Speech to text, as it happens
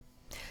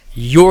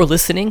You're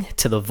listening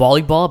to the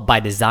Volleyball by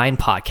Design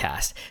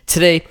podcast.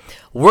 Today,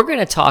 we're going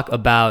to talk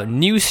about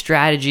new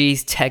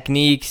strategies,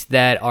 techniques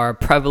that are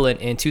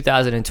prevalent in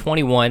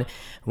 2021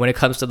 when it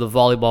comes to the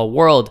volleyball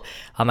world.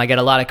 I get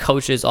a lot of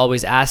coaches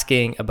always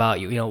asking about,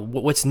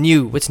 what's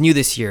new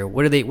this year?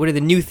 What are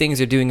the new things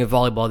they're doing in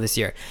volleyball this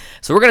year?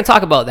 So we're going to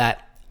talk about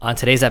that on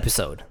today's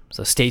episode.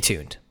 So stay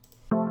tuned.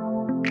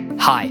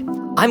 Hi,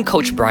 I'm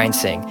Coach Brian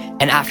Singh,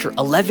 and after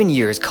 11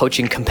 years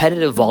coaching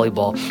competitive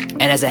volleyball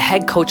and as a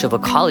head coach of a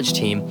college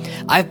team,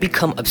 I've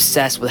become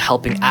obsessed with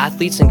helping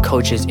athletes and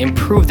coaches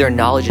improve their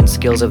knowledge and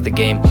skills of the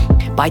game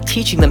by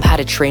teaching them how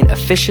to train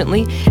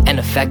efficiently and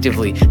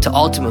effectively to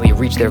ultimately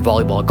reach their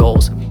volleyball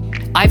goals.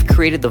 I've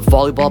created the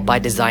Volleyball by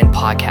Design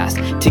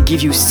podcast to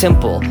give you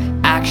simple,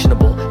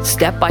 actionable,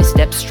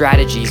 step-by-step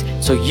strategies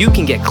so you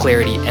can get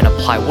clarity and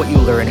apply what you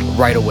learn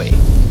right away.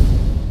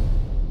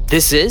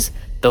 This is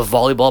the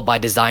Volleyball by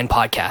Design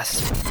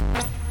podcast.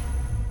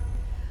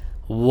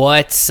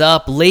 What's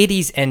up,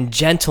 ladies and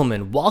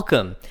gentlemen?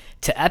 Welcome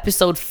to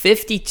episode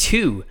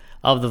 52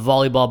 of the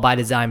Volleyball by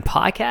Design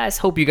podcast.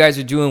 Hope you guys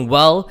are doing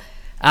well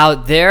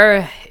out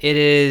there. It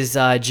is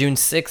June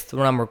 6th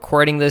when I'm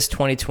recording this,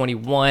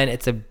 2021.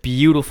 It's a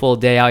beautiful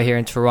day out here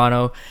in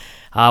Toronto.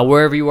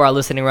 Wherever you are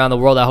listening around the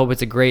world, I hope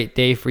it's a great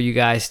day for you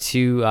guys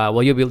to,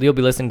 you'll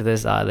be listening to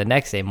this the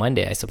next day,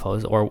 Monday, I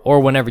suppose, or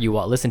whenever you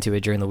listen to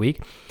it during the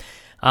week.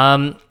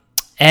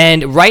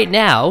 And right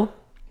now,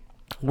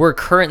 we're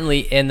currently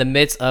in the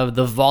midst of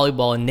the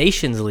Volleyball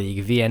Nations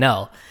League,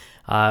 VNL,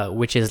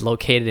 which is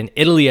located in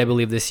Italy, I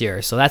believe, this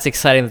year. So that's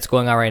exciting that's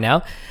going on right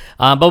now.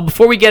 But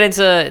before we get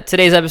into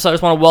today's episode, I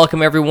just want to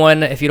welcome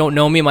everyone. If you don't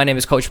know me, my name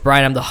is Coach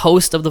Brian. I'm the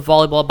host of the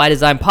Volleyball by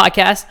Design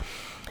podcast.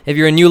 If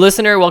you're a new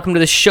listener, welcome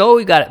to the show.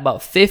 We got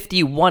about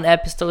 51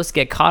 episodes to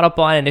get caught up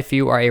on. And if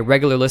you are a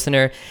regular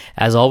listener,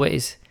 as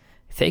always,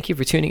 thank you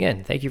for tuning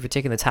in. Thank you for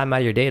taking the time out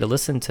of your day to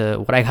listen to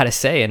what I got to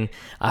say. And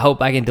I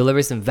hope I can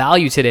deliver some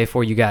value today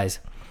for you guys.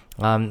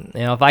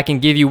 If I can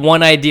give you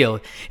one ideal,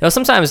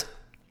 sometimes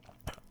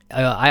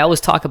I always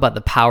talk about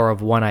the power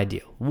of one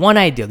ideal. One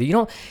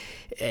ideal.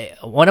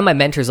 One of my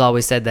mentors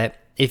always said that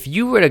if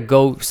you were to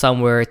go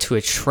somewhere to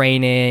a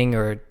training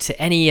or to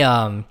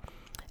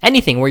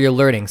anything where you're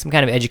learning, some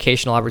kind of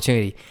educational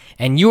opportunity,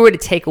 and you were to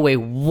take away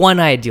one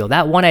ideal,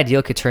 that one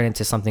ideal could turn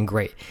into something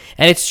great.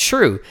 And it's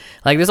true.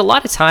 Like, there's a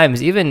lot of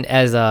times, even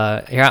as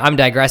here I'm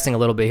digressing a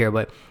little bit here,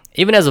 but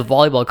even as a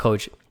volleyball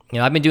coach,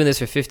 I've been doing this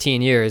for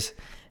 15 years,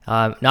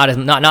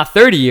 not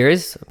 30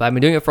 years, but I've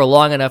been doing it for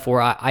long enough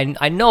where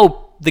I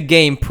know the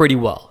game pretty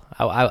well.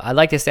 I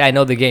like to say I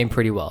know the game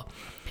pretty well.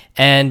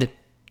 And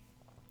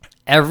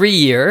every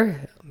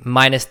year,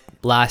 minus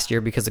last year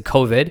because of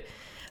COVID,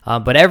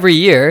 but every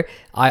year,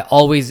 I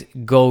always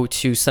go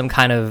to some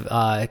kind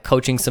of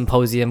coaching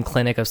symposium,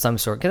 clinic of some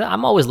sort, because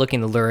I'm always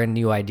looking to learn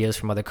new ideas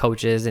from other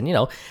coaches and,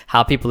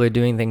 how people are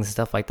doing things and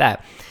stuff like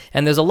that.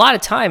 And there's a lot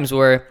of times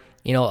where,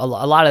 a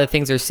lot of the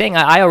things they're saying,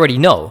 I already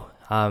know,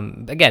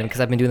 again, because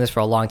I've been doing this for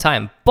a long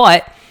time.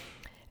 But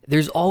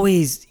there's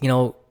always,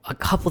 a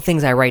couple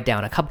things I write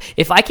down.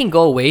 If I can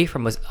go away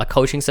from a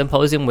coaching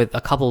symposium with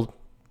a couple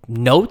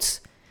notes,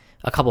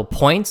 a couple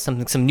points,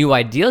 some new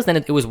ideas, then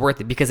it was worth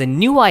it, because a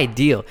new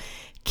ideal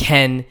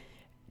can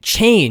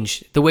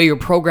change the way your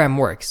program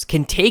works,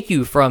 can take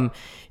you from,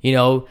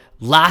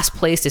 last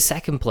place to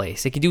second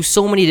place. It can do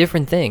so many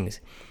different things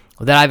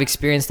that I've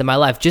experienced in my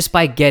life just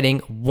by getting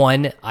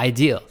one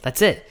ideal.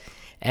 That's it.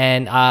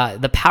 And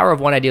the power of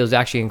one ideal is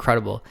actually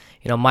incredible.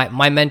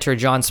 My mentor,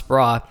 John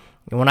Spraw,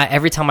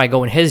 every time I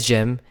go in his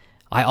gym,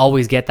 I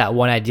always get that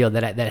one ideal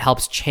that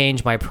helps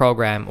change my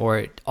program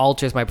or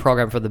alters my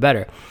program for the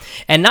better.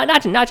 And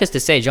not just to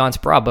say John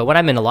Spraw, but when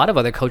I'm in a lot of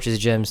other coaches'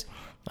 gyms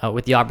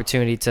with the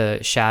opportunity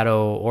to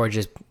shadow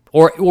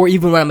or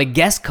even when I'm a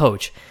guest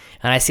coach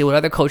and I see what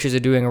other coaches are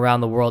doing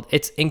around the world,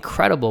 it's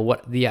incredible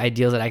what the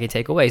ideals that I can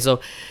take away. So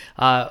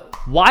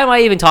why am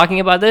I even talking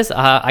about this?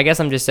 I guess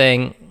I'm just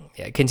saying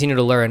continue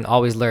to learn,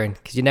 always learn,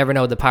 because you never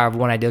know what the power of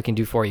one ideal can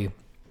do for you.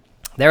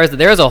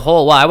 There's a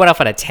whole, I went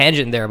off on a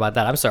tangent there about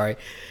that. I'm sorry.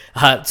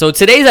 So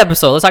today's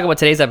episode, let's talk about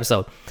today's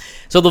episode.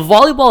 So the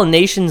Volleyball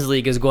Nations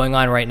League is going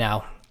on right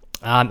now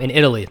in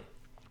Italy.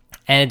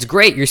 And it's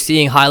great. You're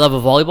seeing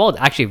high-level volleyball.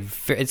 Actually,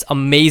 it's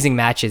amazing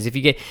matches. If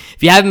you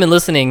haven't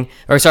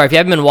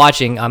been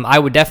watching, I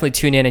would definitely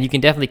tune in, and you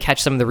can definitely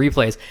catch some of the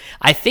replays.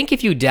 I think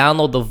if you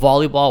download the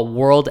Volleyball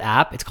World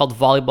app, it's called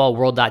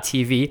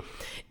volleyballworld.tv.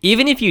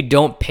 Even if you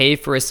don't pay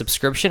for a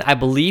subscription, I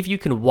believe you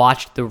can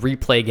watch the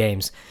replay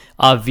games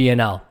of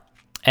VNL.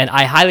 And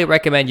I highly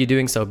recommend you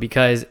doing so,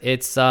 because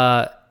it's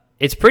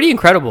pretty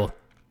incredible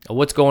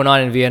what's going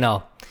on in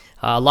VNL.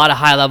 A lot of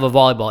high-level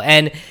volleyball.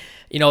 And,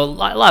 a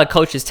lot of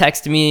coaches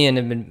text me and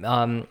have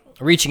been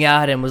reaching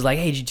out and was like,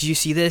 hey, did you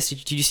see this?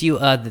 Did you see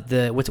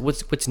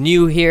what's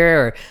new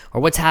here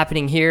or what's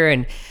happening here?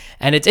 And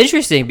it's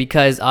interesting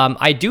because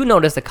I do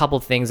notice a couple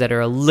things that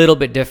are a little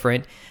bit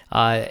different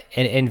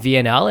in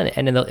VNL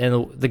and in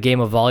the game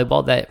of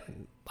volleyball that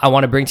I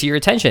want to bring to your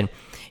attention.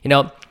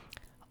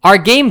 our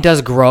game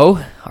does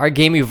grow. Our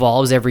game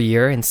evolves every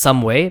year in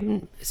some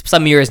way.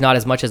 Some years not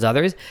as much as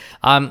others.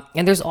 And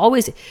there's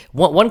always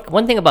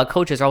one thing about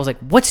coaches are always like,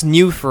 what's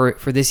new for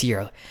this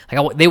year?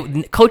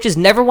 Coaches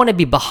never want to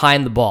be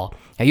behind the ball.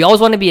 Now, you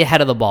always want to be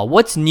ahead of the ball.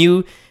 What's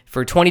new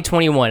for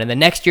 2021? And the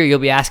next year you'll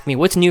be asking me,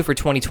 what's new for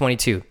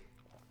 2022?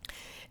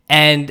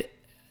 And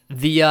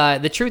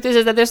the truth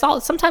is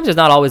that sometimes there's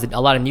not always a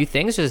lot of new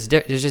things. There's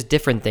just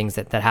different things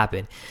that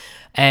happen.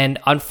 And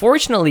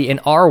unfortunately, in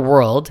our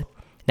world,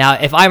 now,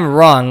 if I'm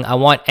wrong, I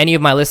want any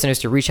of my listeners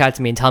to reach out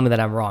to me and tell me that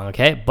I'm wrong,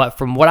 okay? But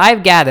from what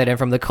I've gathered and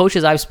from the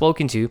coaches I've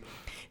spoken to,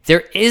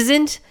 there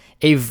isn't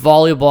a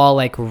volleyball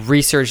like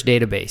research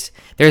database.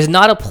 There's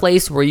not a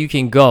place where you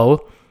can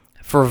go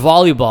for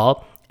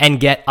volleyball and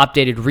get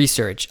updated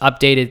research,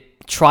 updated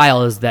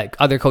trials that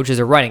other coaches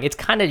are running. It's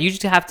kind of, you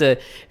just have to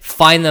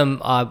find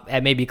them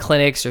at maybe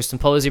clinics or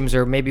symposiums,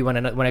 or maybe when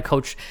a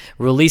coach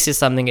releases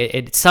something,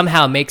 it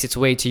somehow makes its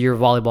way to your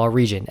volleyball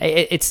region.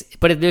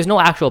 But there's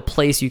no actual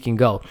place you can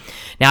go.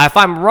 Now, if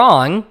I'm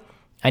wrong,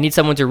 I need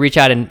someone to reach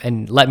out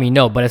and let me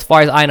know. But as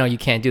far as I know, you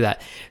can't do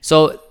that.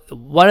 So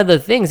one of the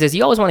things is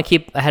you always want to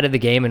keep ahead of the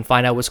game and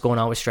find out what's going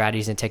on with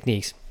strategies and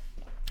techniques.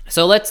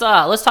 So let's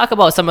talk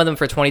about some of them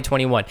for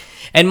 2021.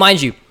 And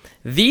mind you,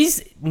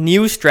 these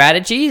new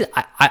strategies,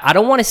 I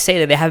don't want to say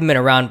that they haven't been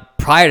around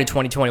prior to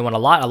 2021. A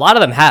lot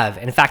of them have.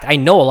 In fact, I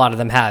know a lot of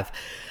them have.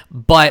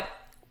 But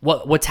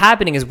what's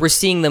happening is we're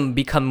seeing them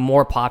become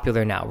more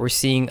popular now. We're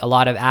seeing a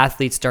lot of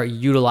athletes start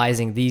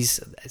utilizing these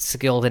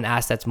skills and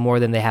assets more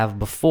than they have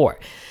before.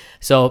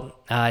 So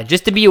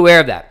just to be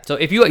aware of that. So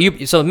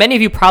so many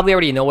of you probably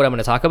already know what I'm going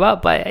to talk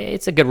about, but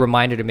it's a good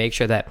reminder to make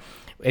sure that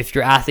if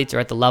your athletes are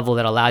at the level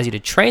that allows you to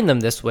train them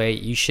this way,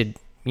 you should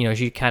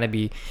kind of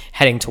be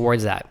heading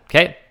towards that.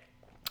 Okay.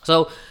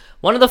 So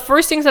one of the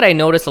first things that I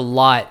noticed a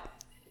lot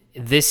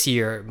this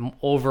year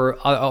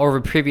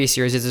over previous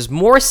years is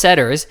more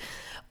setters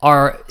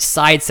are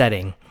side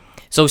setting.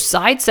 So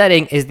side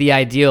setting is the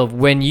idea of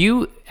when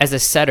you, as a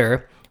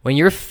setter, when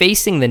you're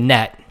facing the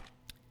net,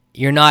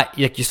 you're not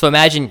like so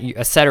imagine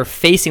a setter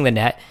facing the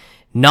net,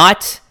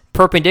 not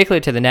perpendicular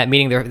to the net,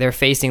 meaning they're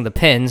facing the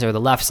pins or the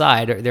left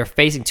side, or they're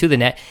facing to the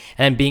net,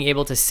 and then being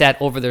able to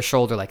set over their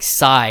shoulder, like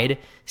side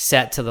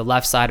set to the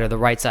left side or the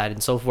right side,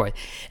 and so forth.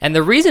 And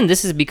the reason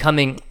this is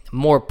becoming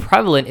more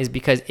prevalent is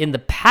because in the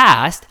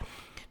past,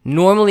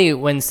 normally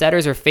when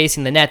setters are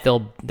facing the net,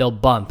 they'll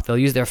bump. They'll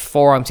use their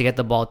forearm to get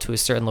the ball to a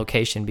certain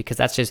location because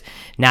that's just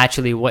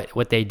naturally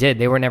what they did.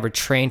 They were never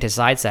trained to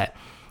side set.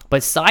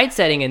 But side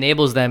setting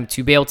enables them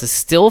to be able to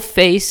still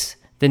face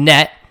the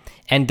net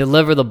and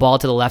deliver the ball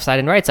to the left side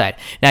and right side.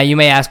 Now, you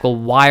may ask, well,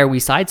 why are we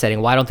side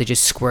setting? Why don't they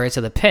just square it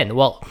to the pin?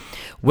 Well,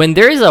 when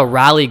there is a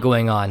rally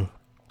going on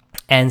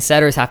and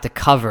setters have to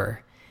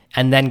cover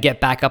and then get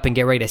back up and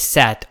get ready to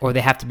set, or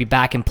they have to be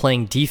back and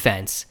playing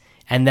defense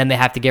and then they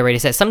have to get ready to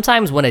set.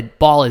 Sometimes when a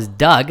ball is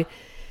dug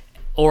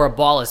or a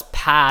ball is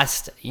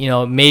passed,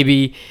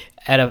 maybe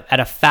at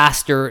a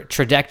faster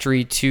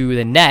trajectory to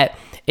the net,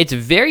 it's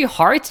very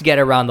hard to get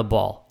around the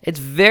ball. It's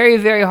very,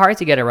 very hard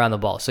to get around the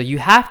ball. So you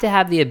have to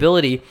have the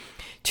ability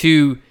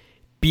to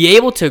be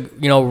able to,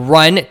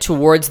 run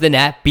towards the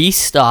net, be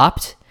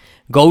stopped,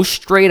 go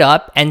straight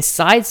up, and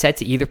side set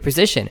to either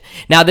position.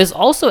 Now, this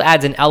also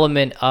adds an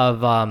element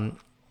of, I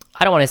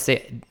don't want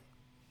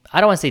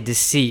to say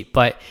deceit,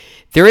 but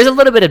there is a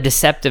little bit of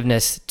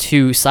deceptiveness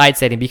to side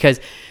setting, because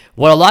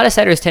what a lot of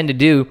setters tend to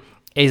do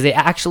is they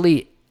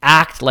actually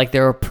act like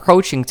they're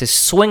approaching to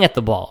swing at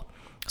the ball.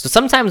 So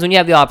sometimes when you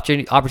have the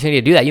opportunity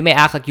to do that, you may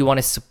act like you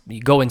want to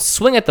go and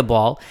swing at the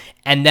ball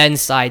and then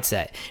side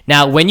set.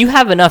 Now, when you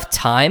have enough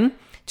time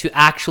to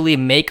actually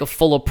make a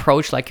full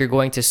approach like you're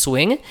going to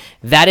swing,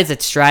 that is a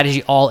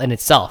strategy all in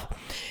itself.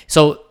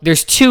 So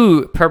there's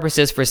two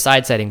purposes for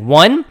side setting.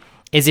 One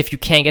is if you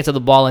can't get to the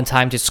ball in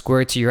time to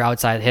square it to your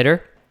outside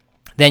hitter,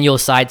 then you'll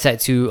side set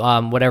to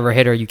whatever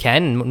hitter you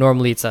can. And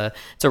normally it's a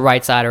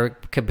right side, or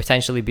it could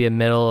potentially be a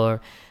middle,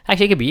 or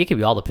actually it could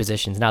be all the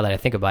positions now that I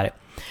think about it.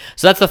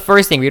 So that's the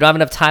first thing. We don't have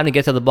enough time to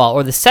get to the ball.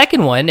 Or the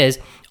second one is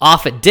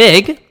off a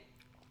dig,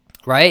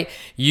 right?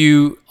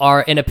 You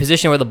are in a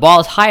position where the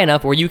ball is high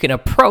enough where you can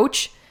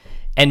approach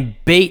and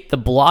bait the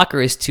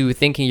blockers to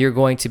thinking you're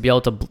going to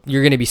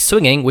be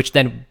swinging, which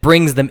then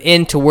brings them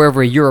into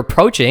wherever you're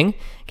approaching.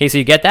 Okay, so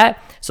you get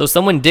that? So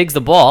someone digs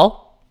the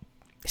ball,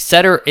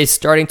 setter is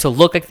starting to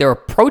look like they're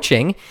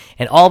approaching,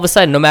 and all of a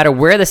sudden, no matter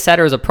where the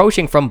setter is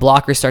approaching from,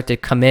 blockers start to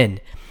come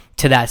in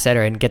to that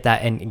setter and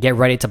get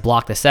ready to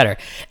block the setter.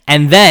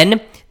 And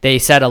then they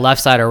set a left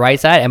side or right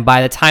side, and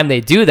by the time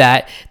they do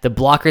that, the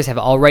blockers have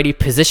already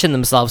positioned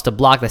themselves to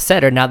block the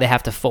setter. Now they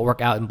have to footwork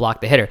out and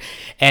block the hitter.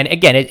 And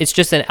again, it's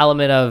just an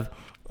element of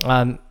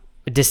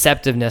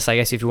deceptiveness, I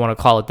guess, if you want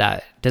to call it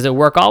that. Does it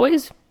work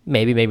always?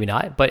 Maybe, maybe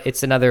not, but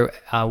it's another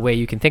way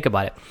you can think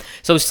about it.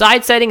 So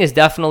side setting is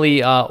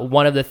definitely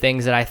one of the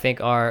things that I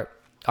think are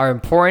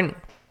important.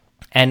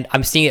 And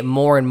I'm seeing it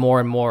more and more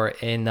and more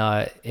in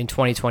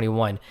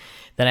 2021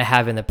 than I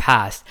have in the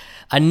past.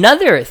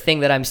 Another thing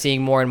that I'm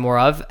seeing more and more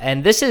of,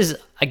 and this is,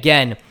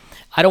 again,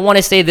 I don't want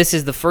to say this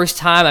is the first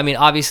time. I mean,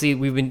 obviously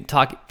we've been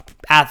talking,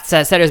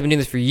 setters have been doing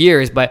this for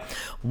years, but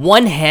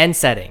one hand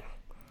setting.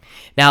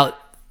 Now,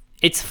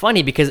 it's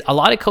funny because a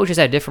lot of coaches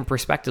have different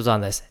perspectives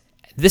on this.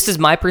 This is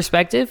my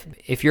perspective.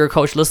 If you're a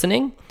coach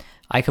listening,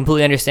 I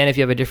completely understand if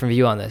you have a different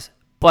view on this.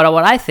 But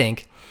what I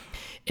think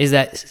is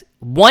that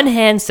one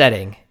hand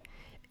setting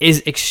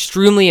is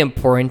extremely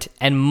important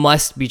and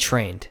must be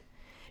trained.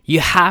 You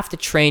have to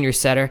train your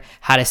setter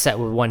how to set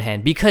with one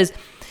hand, because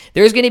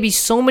there's going to be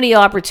so many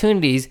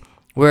opportunities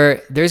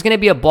where there's going to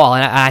be a ball,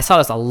 and I saw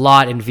this a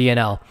lot in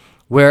VNL,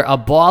 where a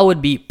ball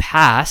would be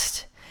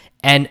passed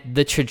and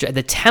the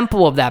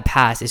tempo of that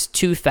pass is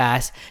too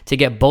fast to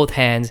get both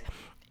hands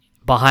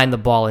behind the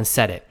ball and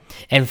set it.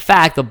 In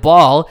fact, the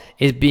ball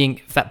is being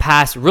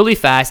passed really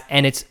fast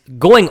and it's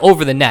going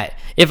over the net.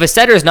 If a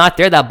setter is not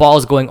there, that ball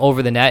is going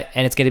over the net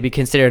and it's going to be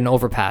considered an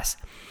overpass.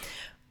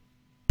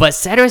 But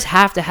setters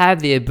have to have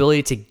the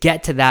ability to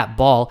get to that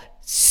ball,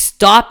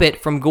 stop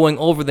it from going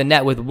over the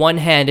net with one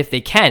hand if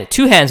they can.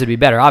 Two hands would be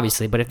better,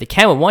 obviously, but if they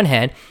can with one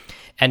hand,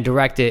 and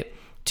direct it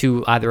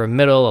to either a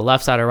middle, a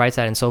left side, or right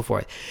side, and so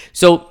forth.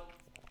 So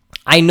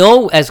I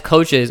know as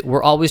coaches,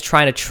 we're always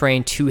trying to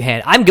train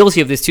two-hand. I'm guilty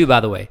of this too,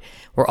 by the way.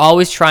 We're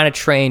always trying to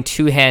train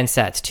two-hand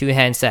sets,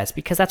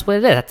 because that's what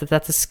it is.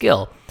 That's a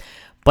skill.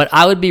 But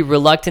I would be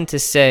reluctant to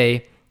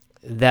say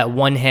that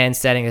one-hand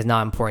setting is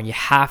not important. You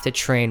have to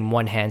train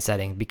one-hand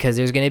setting, because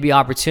there's going to be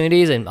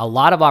opportunities, and a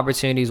lot of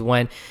opportunities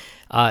when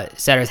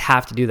setters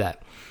have to do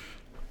that.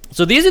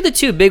 So these are the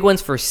two big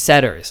ones for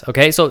setters,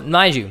 okay? So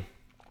mind you,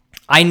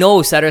 I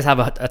know setters have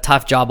a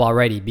tough job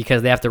already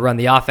because they have to run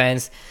the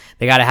offense.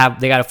 They got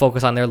to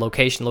focus on their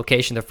location,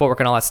 their footwork,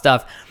 and all that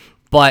stuff.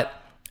 But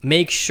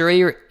make sure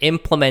you're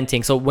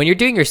implementing. So when you're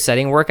doing your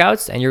setting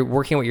workouts and you're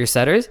working with your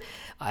setters,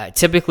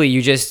 typically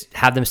you just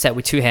have them set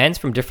with two hands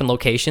from different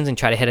locations and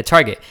try to hit a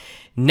target.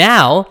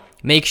 Now,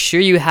 make sure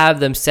you have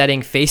them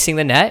setting facing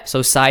the net,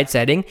 so side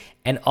setting,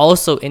 and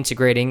also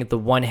integrating the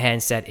one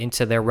hand set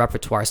into their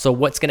repertoire. So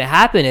what's going to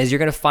happen is you're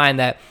going to find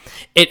that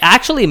it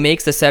actually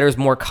makes the setters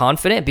more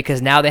confident,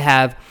 because now they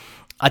have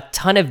a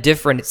ton of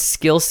different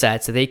skill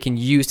sets that they can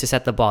use to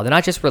set the ball. They're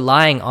not just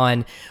relying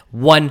on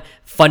one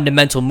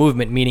fundamental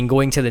movement, meaning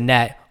going to the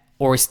net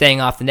or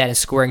staying off the net and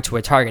scoring to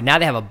a target. Now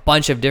they have a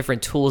bunch of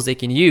different tools they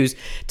can use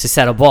to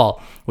set a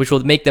ball, which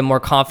will make them more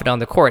confident on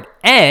the court.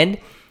 And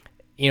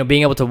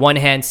being able to one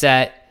hand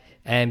set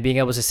and being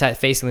able to set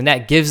facing the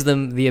net gives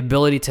them the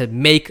ability to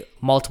make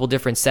multiple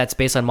different sets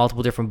based on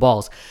multiple different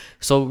balls.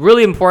 So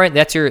really important.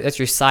 That's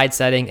your side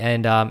setting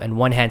and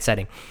one hand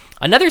setting.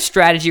 Another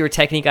strategy or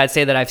technique I'd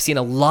say that I've seen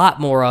a lot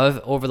more of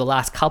over the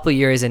last couple of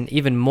years, and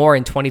even more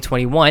in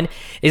 2021,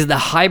 is the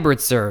hybrid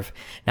serve.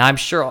 Now, I'm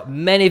sure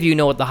many of you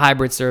know what the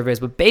hybrid serve is,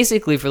 but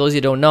basically, for those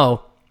who don't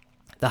know,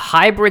 the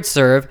hybrid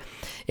serve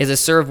is a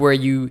serve where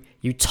you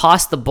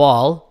toss the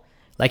ball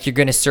like you're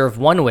going to serve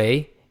one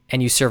way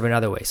and you serve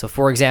another way. So,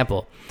 for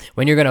example,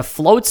 when you're going to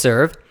float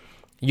serve,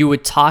 you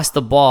would toss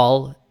the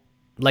ball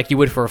like you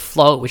would for a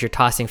float, which you're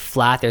tossing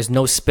flat. There's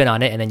no spin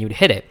on it, and then you'd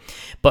hit it.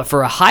 But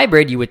for a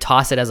hybrid, you would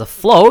toss it as a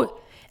float,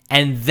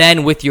 and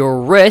then with your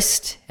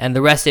wrist and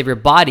the rest of your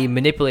body,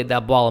 manipulate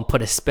that ball and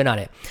put a spin on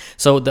it.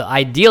 So the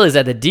ideal is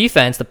that the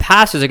defense, the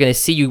passers, are going to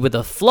see you with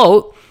a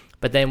float,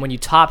 but then when you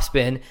top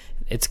spin,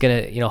 it's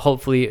going to,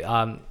 hopefully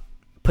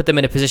put them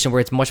in a position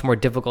where it's much more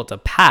difficult to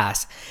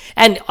pass.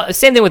 And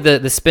same thing with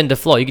the spin to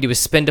flow. You can do a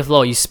spin to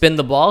flow. You spin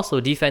the ball, so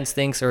defense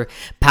thinks, or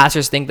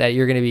passers think, that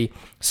you're going to be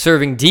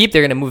serving deep.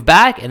 They're going to move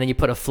back, and then you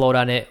put a float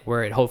on it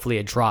where hopefully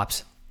it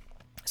drops.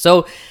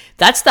 So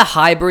that's the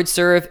hybrid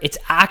serve. It's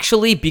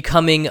actually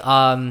becoming,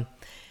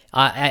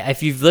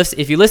 if you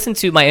listen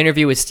to my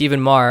interview with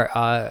Stephen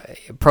Marr,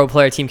 pro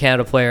player, Team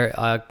Canada player,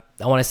 I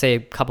want to say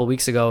a couple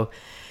weeks ago,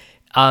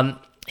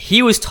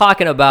 he was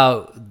talking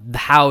about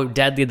how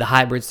deadly the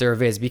hybrid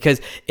serve is, because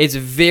it's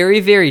very,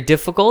 very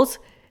difficult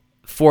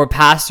for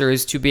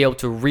passers to be able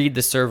to read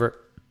the server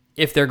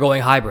if they're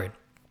going hybrid.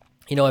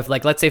 If,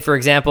 like, let's say, for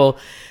example,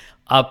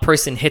 a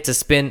person hits a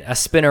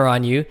spinner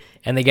on you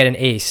and they get an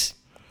ace.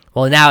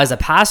 Well, now as a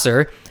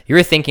passer,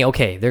 you're thinking,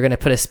 okay, they're going to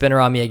put a spinner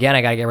on me again.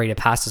 I got to get ready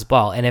to pass this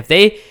ball. And if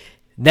they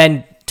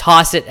then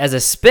toss it as a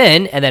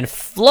spin and then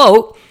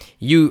float,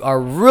 you are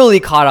really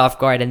caught off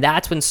guard. And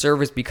that's when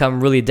servers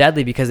become really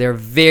deadly, because they're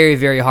very,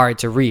 very hard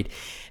to read.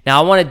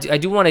 Now, I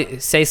do want to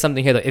say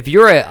something here, though. If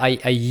you're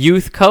a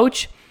youth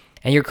coach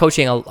and you're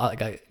coaching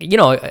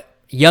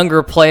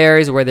younger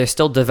players where they're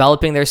still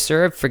developing their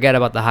serve, forget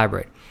about the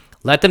hybrid.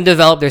 Let them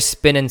develop their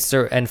spin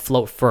and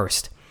float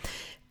first.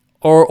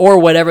 Or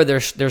whatever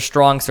their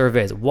strong serve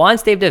is.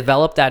 Once they've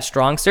developed that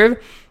strong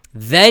serve,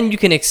 then you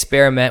can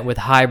experiment with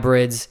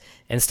hybrids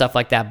and stuff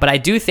like that. But I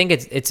do think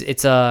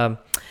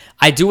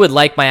I would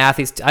like my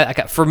athletes.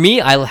 For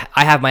me, I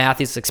have my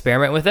athletes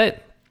experiment with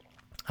it,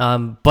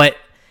 but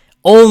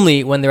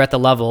only when they're at the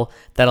level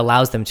that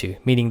allows them to.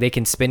 Meaning they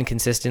can spin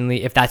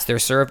consistently if that's their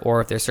serve, or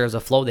if their serve's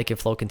a float, they can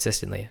float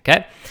consistently.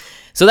 Okay,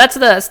 so that's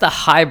the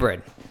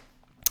hybrid.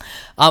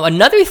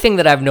 Another thing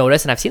that I've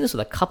noticed, and I've seen this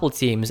with a couple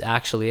teams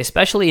actually,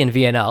 especially in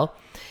VNL,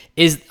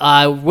 is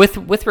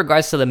with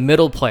regards to the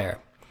middle player.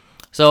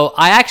 So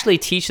I actually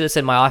teach this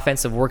in my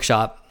offensive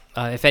workshop.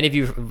 If any of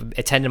you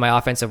attended my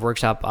offensive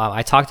workshop,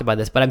 I talked about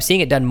this, but I'm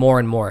seeing it done more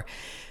and more,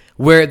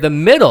 where the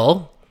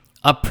middle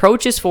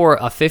approaches for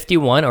a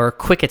 51 or a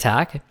quick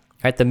attack.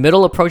 Right, the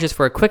middle approaches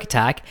for a quick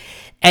attack,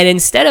 and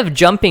instead of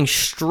jumping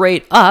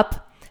straight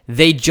up,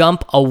 they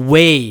jump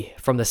away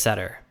from the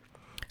setter.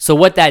 So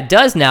what that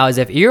does now is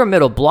if you're a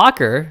middle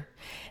blocker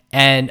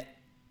and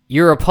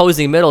your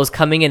opposing middle is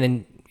coming in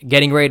and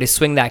getting ready to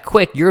swing that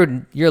quick,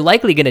 you're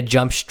likely going to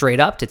jump straight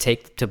up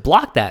to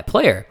block that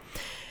player.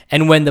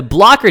 And when the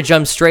blocker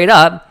jumps straight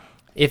up,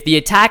 if the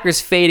attacker's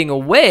fading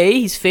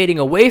away, he's fading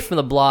away from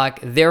the block,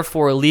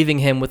 therefore leaving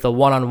him with a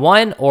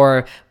one-on-one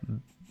or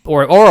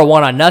a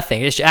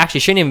one-on-nothing. It actually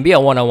shouldn't even be a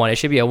one-on-one. It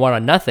should be a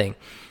one-on-nothing.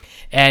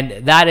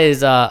 And that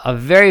is a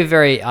very,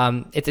 very,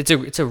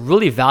 it's a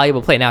really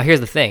valuable play. Now, here's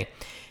the thing.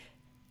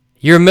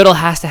 Your middle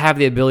has to have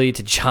the ability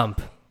to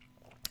jump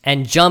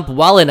and jump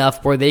well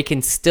enough where they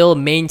can still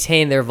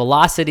maintain their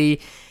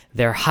velocity,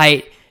 their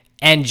height,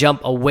 and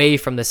jump away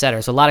from the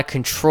setter. So a lot of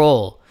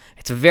control.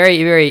 It's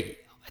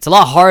a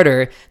lot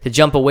harder to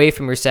jump away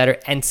from your setter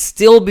and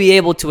still be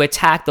able to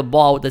attack the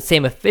ball with the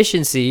same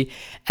efficiency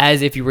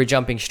as if you were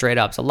jumping straight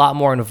up. It's a lot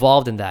more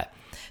involved in that.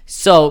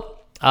 So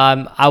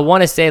I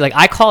want to say, like,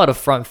 I call it a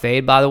front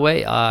fade, by the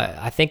way.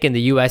 I think in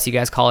the US, you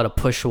guys call it a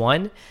push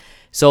one.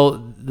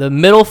 So the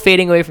middle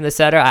fading away from the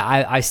setter,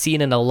 I've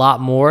seen it a lot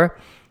more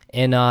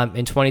in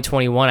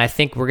 2021. I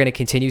think we're going to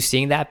continue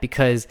seeing that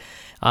because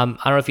I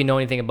don't know if you know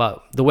anything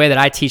about the way that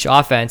I teach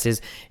offense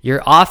is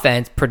your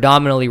offense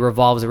predominantly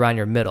revolves around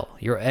your middle.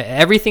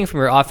 Everything from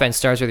your offense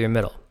starts with your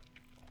middle.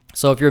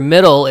 So if your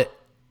middle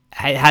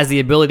has the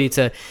ability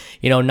to,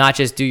 not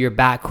just do your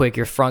back quick,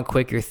 your front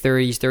quick, your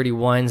 30s,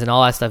 31s, and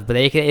all that stuff, but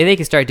they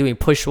can start doing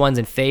push ones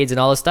and fades and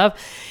all this stuff,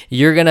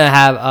 you're going to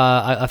have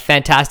a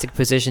fantastic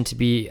position to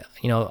be,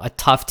 a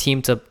tough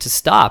team to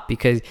stop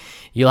because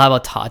you'll have a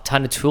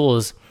ton of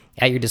tools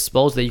at your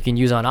disposal that you can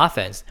use on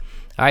offense.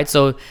 All right,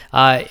 so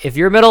if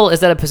your middle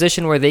is at a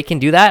position where they can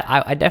do that,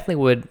 I definitely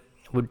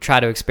would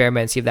try to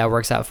experiment and see if that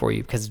works out for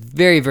you because it's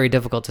very, very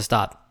difficult to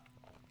stop.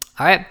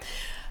 All right,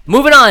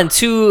 moving on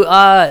to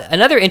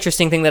another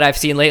interesting thing that I've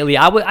seen lately.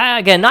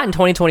 Again, not in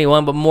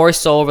 2021, but more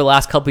so over the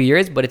last couple of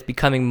years, but it's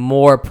becoming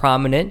more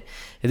prominent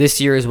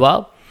this year as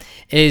well,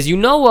 is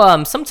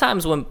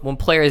sometimes when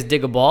players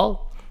dig a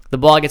ball, the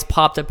ball gets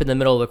popped up in the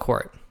middle of the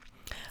court.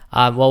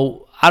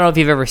 Well, I don't know if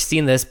you've ever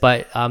seen this,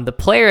 but the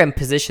player in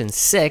position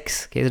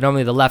 6, okay, is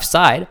normally the left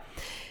side.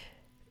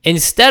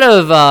 Instead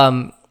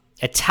of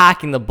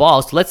attacking the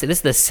ball, so let's say this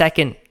is the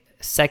second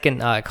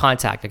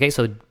contact, okay?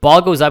 So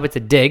ball goes up, it's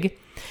a dig,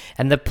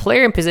 and the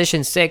player in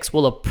position 6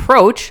 will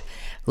approach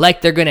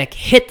like they're going to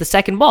hit the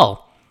second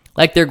ball,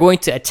 like they're going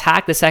to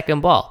attack the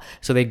second ball.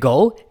 So they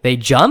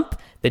jump,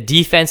 the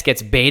defense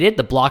gets baited,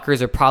 the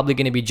blockers are probably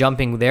going to be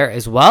jumping there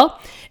as well,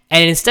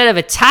 and instead of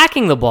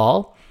attacking the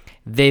ball,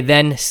 they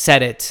then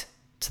set it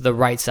to the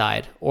right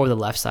side or the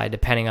left side,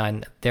 depending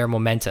on their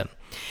momentum.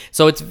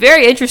 So it's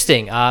very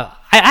interesting. I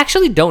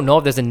actually don't know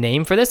if there's a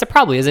name for this. There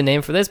probably is a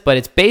name for this, but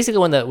it's basically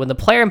when the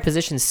player in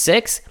position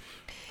 6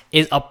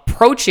 is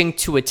approaching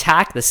to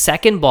attack the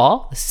second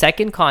ball, the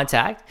second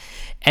contact,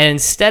 and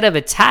instead of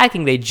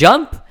attacking, they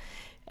jump,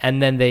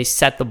 and then they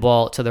set the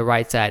ball to the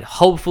right side,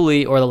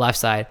 hopefully, or the left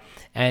side,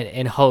 and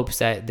in hopes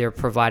that they're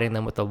providing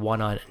them with a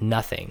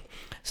 1-on-nothing.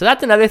 So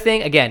that's another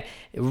thing. Again,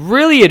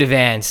 really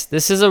advanced.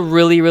 This is a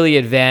really, really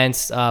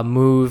advanced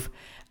move.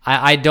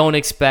 I don't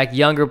expect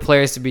younger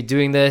players to be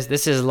doing this.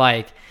 This is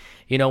like,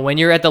 when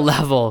you're at the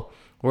level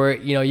where,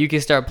 you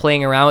can start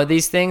playing around with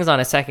these things on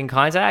a second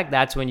contact.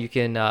 That's when you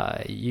can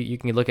you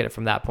can look at it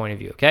from that point of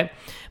view. Okay,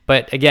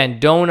 but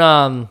again,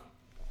 don't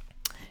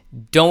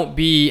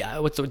be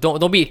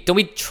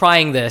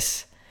trying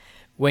this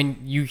when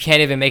you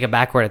can't even make a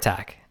backward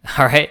attack.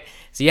 All right.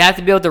 So you have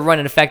to be able to run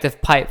an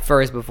effective pipe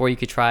first before you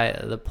could try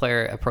the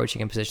player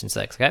approaching in position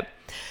 6, okay?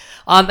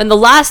 And the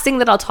last thing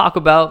that I'll talk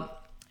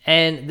about,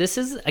 and this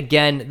is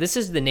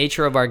the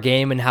nature of our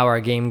game and how our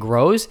game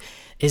grows,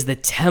 is the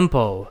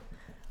tempo.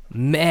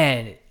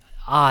 Man,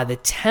 the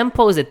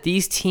tempos that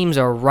these teams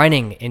are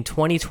running in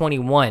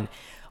 2021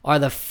 are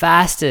the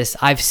fastest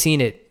I've seen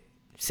it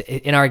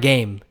in our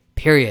game,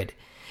 period.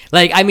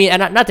 Like, I mean,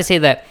 and not to say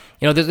that,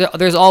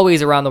 there's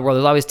always around the world,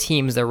 there's always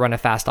teams that run a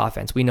fast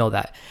offense. We know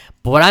that.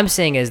 But what I'm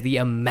saying is the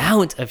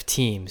amount of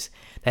teams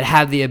that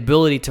have the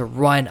ability to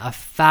run a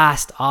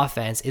fast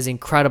offense is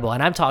incredible.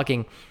 And I'm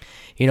talking,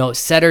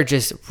 setter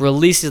just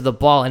releases the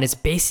ball and it's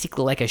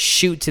basically like a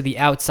shoot to the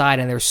outside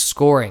and they're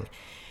scoring.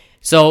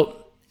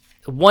 So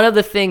one of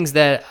the things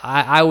that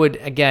I would,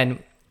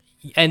 again,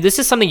 and this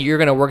is something you're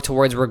going to work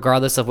towards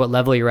regardless of what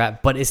level you're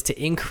at, but is to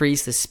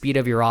increase the speed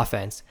of your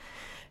offense.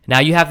 Now,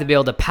 you have to be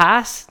able to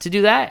pass to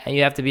do that, and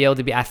you have to be able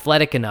to be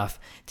athletic enough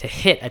to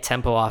hit a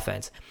tempo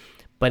offense.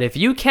 But if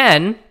you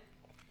can,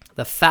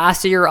 the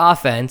faster your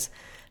offense,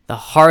 the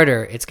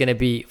harder it's going to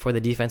be for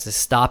the defense to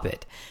stop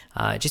it.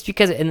 Just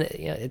because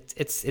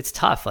it's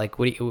tough. Like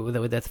with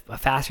a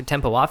faster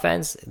tempo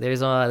offense,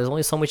 there's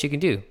only so much you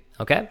can do.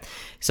 Okay,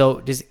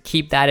 so just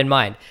keep that in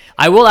mind.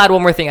 I will add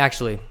one more thing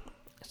actually.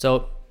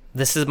 So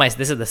this is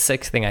the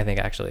sixth thing I think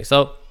actually.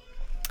 So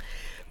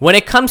when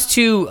it comes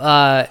to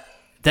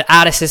the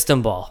out of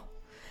system ball,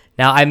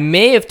 now I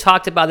may have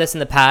talked about this in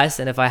the past,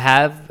 and if I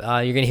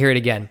have, you're gonna hear it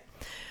again.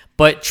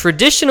 But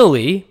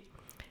traditionally,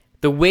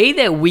 the way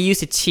that we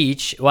used to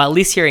teach, well, at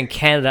least here in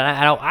Canada,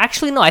 I don't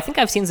actually know. I think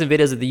I've seen some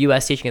videos of the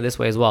U.S. teaching it this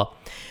way as well.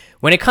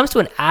 When it comes to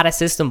an out of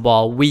system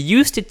ball, we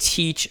used to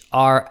teach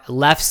our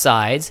left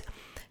sides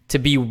to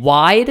be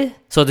wide,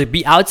 so to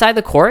be outside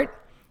the court,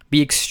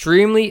 be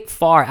extremely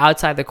far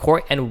outside the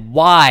court, and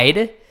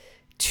wide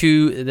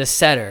to the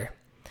setter,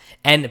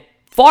 and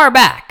far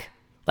back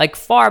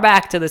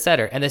to the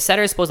setter. And the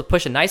setter is supposed to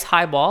push a nice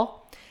high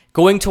ball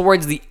going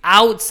towards the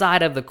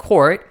outside of the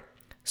court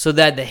so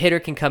that the hitter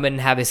can come in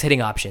and have his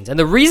hitting options. And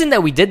the reason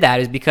that we did that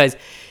is because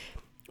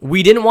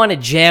we didn't want to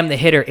jam the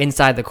hitter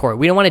inside the court.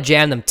 We didn't want to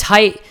jam them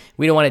tight.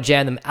 We didn't want to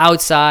jam them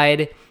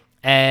inside.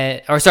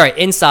 And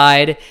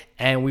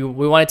we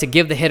wanted to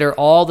give the hitter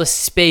all the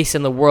space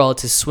in the world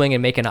to swing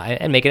and make an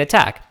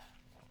attack.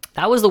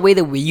 That was the way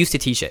that we used to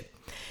teach it.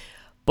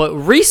 But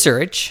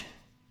research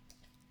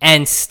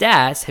and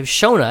stats have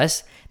shown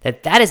us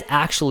that that is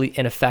actually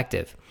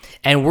ineffective.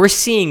 And we're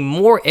seeing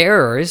more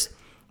errors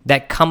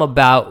that come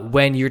about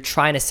when you're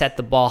trying to set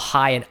the ball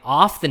high and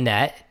off the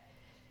net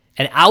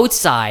and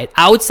outside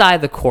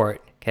the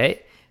court,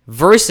 okay,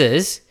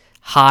 versus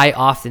high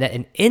off the net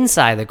and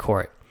inside the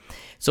court.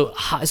 So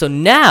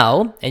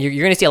now, and you're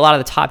going to see a lot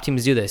of the top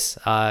teams do this.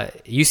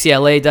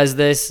 UCLA does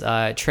this.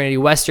 Trinity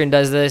Western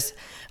does this.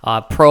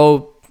 A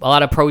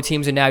lot of pro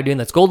teams are now doing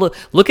this. Go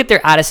look at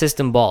their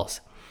out-of-system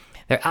balls.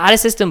 Their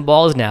out-of-system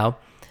balls now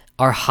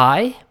are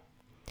high,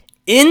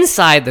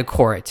 inside the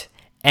court,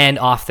 and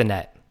off the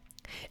net.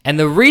 And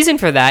the reason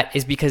for that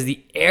is because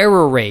the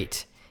error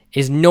rate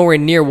is nowhere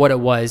near what it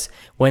was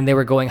when they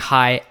were going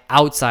high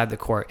outside the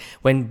court.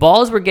 When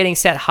balls were getting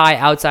set high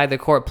outside the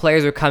court,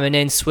 players were coming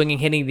in, swinging,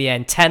 hitting the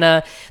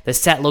antenna. The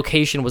set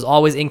location was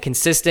always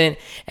inconsistent,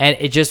 and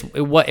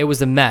it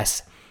was a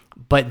mess.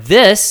 But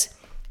this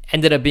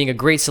ended up being a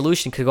great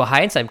solution to go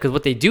high inside, because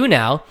what they do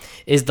now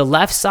is the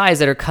left sides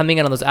that are coming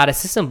in on those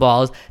out-of-system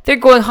balls, they're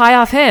going high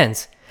off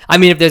hands. I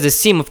mean, if there's a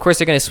seam, of course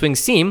they're going to swing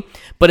seam,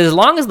 but as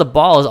long as the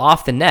ball is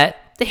off the net,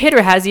 the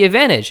hitter has the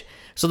advantage.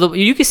 So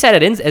you can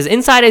set it as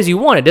inside as you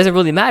want. It doesn't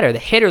really matter. The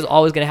hitter is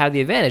always going to have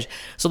the advantage.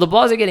 So the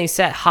balls are getting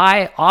set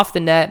high off the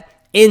net,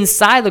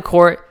 inside the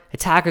court.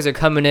 Attackers are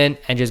coming in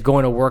and just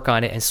going to work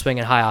on it and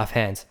swinging high off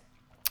hands.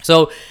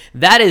 So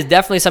that is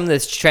definitely something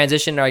that's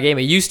transitioned in our game.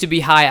 It used to be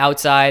high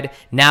outside.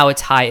 Now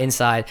it's high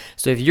inside.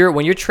 So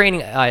when you're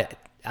training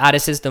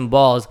out-of-system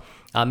balls,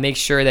 make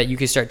sure that you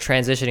can start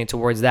transitioning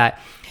towards that.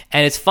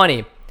 And it's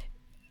funny.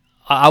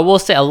 I will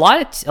say a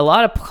lot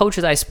of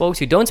coaches I spoke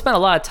to don't spend a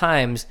lot of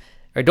time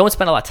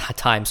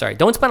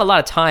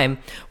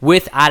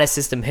with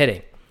out-of-system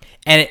hitting.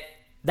 And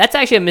that's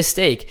actually a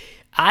mistake.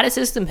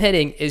 Out-of-system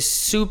hitting is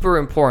super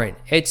important.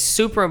 It's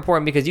super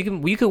important because you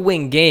can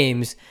win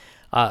games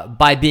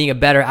by being a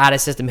better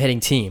out-of-system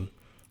hitting team.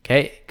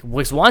 Okay?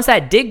 Once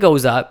that dig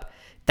goes up,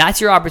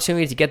 that's your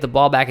opportunity to get the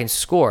ball back and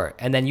score.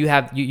 And then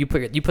you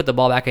put the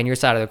ball back on your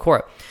side of the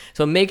court.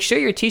 So make sure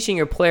you're teaching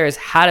your players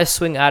how to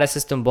swing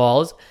out-of-system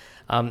balls,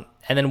 and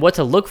then what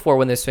to look for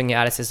when they're swinging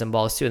out-of-system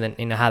balls too, and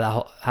then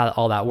how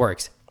all that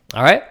works.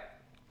 All right.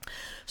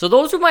 So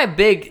those were my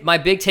big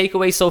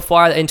takeaways so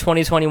far in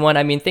 2021.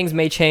 I mean, things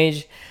may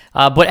change,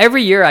 but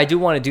every year I do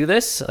want to do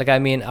this.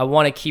 I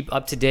want to keep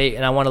up to date,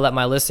 and I want to let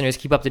my listeners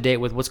keep up to date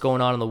with what's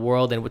going on in the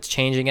world and what's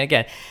changing. And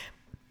again,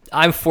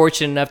 I'm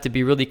fortunate enough to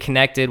be really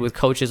connected with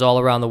coaches all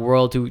around the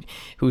world who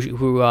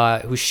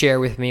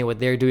share with me what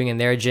they're doing in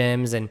their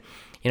gyms and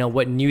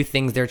what new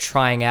things they're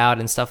trying out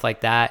and stuff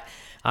like that.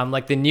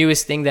 Like the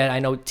newest thing that I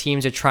know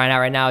teams are trying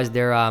out right now is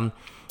they're,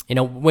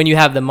 when you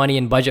have the money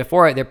and budget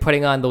for it, they're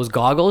putting on those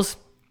goggles,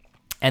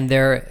 and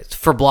they're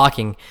for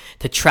blocking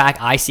to track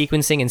eye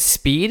sequencing and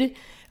speed.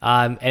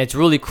 And it's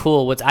really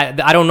cool.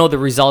 I don't know the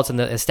results and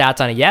the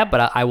stats on it yet,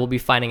 but I will be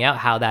finding out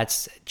how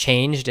that's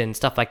changed and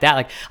stuff like that.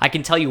 Like, I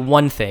can tell you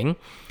one thing.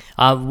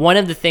 One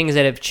of the things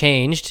that have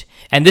changed,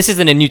 and this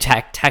isn't a new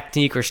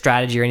technique or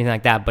strategy or anything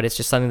like that, but it's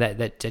just something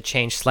that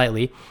changed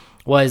slightly,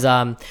 was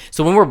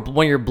so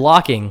when you're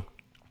blocking,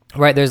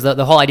 right, there's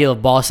the whole idea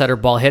of ball setter,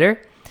 ball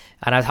hitter.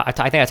 And I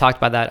think I talked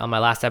about that on my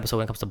last episode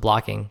when it comes to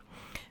blocking,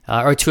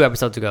 or 2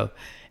 episodes ago.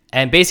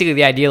 And basically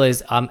the idea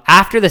is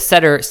after the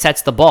setter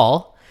sets the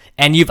ball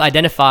and you've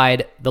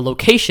identified the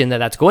location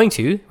that's going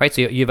to, right?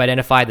 So you've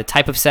identified the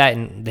type of set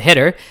and the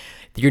hitter.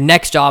 Your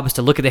next job is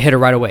to look at the hitter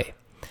right away.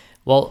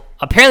 Well,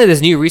 apparently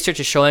this new research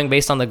is showing,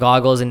 based on the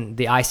goggles and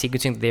the eye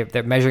sequencing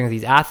they're measuring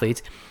these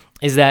athletes,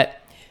 is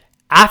that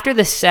after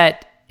the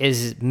set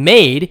is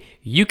made,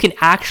 you can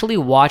actually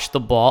watch the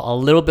ball a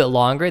little bit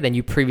longer than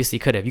you previously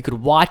could have. You could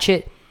watch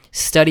it,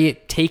 study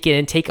it, take it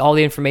in, take all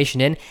the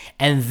information in,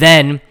 and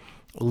then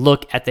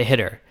look at the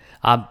hitter.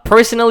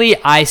 Personally,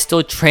 I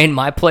still train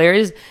my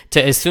players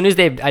to, as soon as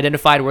they've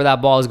identified where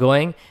that ball is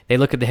going, they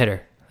look at the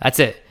hitter. That's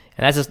it.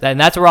 And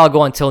that's where I'll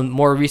go until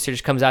more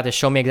research comes out to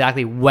show me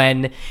exactly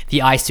when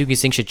the eye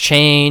sequencing should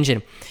change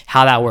and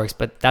how that works.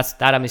 But that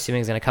I'm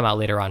assuming is going to come out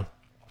later on.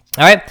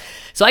 All right,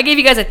 so I gave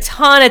you guys a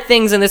ton of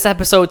things in this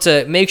episode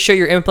to make sure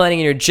you're implementing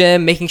in your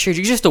gym, making sure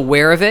you're just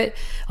aware of it.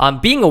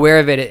 Being aware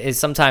of it is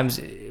sometimes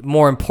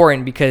more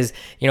important because,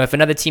 if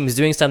another team is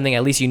doing something,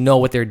 at least you know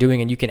what they're doing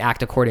and you can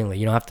act accordingly.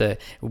 You don't have to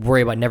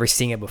worry about never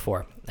seeing it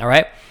before. All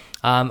right,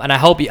 and I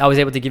hope I was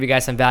able to give you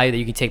guys some value that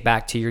you can take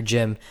back to your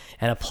gym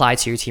and apply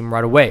to your team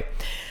right away.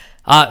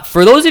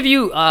 For those of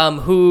you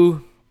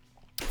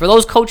for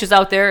those coaches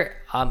out there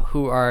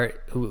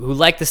who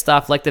like the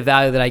stuff, like the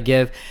value that I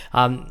give,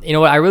 you know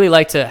what, I really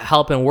like to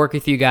help and work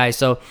with you guys.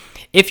 So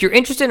if you're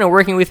interested in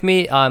working with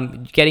me,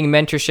 getting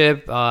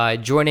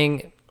mentorship,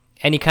 joining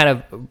any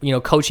kind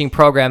of coaching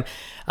program,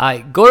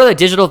 go to the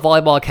Digital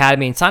Volleyball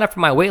Academy and sign up for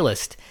my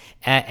waitlist.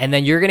 And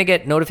then you're going to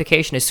get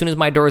notification as soon as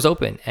my doors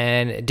open.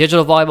 And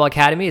Digital Volleyball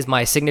Academy is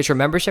my signature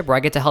membership where I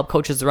get to help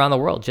coaches around the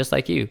world, just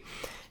like you.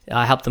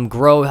 Help them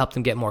grow, help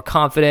them get more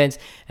confidence,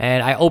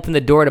 and I open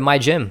the door to my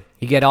gym.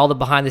 You get all the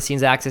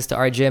behind-the-scenes access to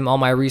our gym, all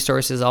my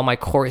resources, all my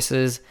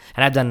courses,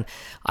 and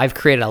I've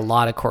created a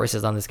lot of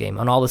courses on this game,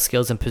 on all the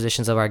skills and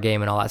positions of our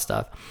game and all that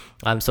stuff.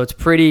 So it's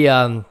pretty,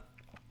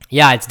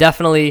 it's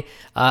definitely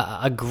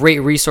a great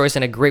resource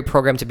and a great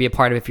program to be a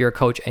part of if you're a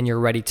coach and you're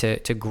ready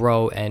to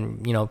grow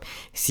and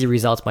see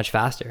results much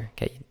faster.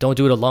 Okay, don't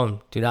do it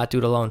alone. Do not do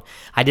it alone.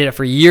 I did it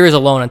for years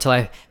alone until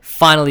I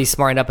finally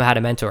smartened up and had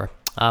a mentor.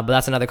 But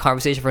that's another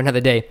conversation for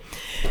another day.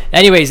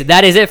 Anyways,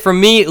 that is it for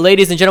me,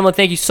 ladies and gentlemen.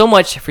 Thank you so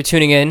much for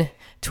tuning in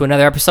to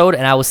another episode,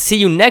 and I will see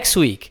you next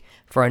week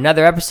for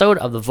another episode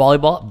of the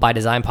Volleyball by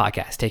Design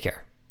podcast. Take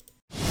care.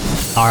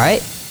 All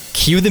right,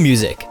 cue the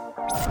music.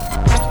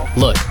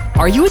 Look,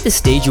 are you at the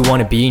stage you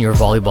want to be in your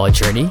volleyball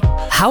journey?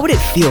 How would it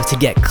feel to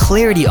get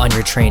clarity on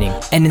your training,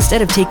 and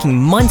instead of taking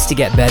months to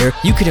get better,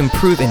 you could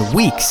improve in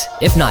weeks,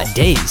 if not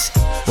days?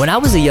 When I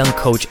was a young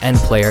coach and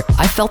player,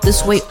 I felt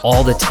this way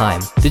all the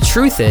time. The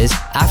truth is,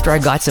 after I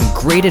got some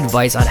great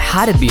advice on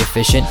how to be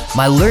efficient,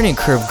 my learning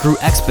curve grew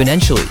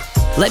exponentially.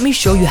 Let me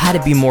show you how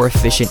to be more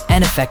efficient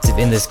and effective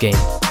in this game.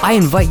 I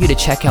invite you to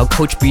check out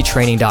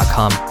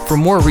CoachBTraining.com for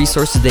more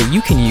resources that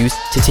you can use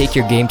to take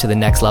your game to the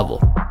next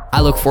level.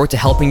 I look forward to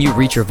helping you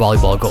reach your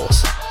volleyball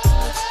goals.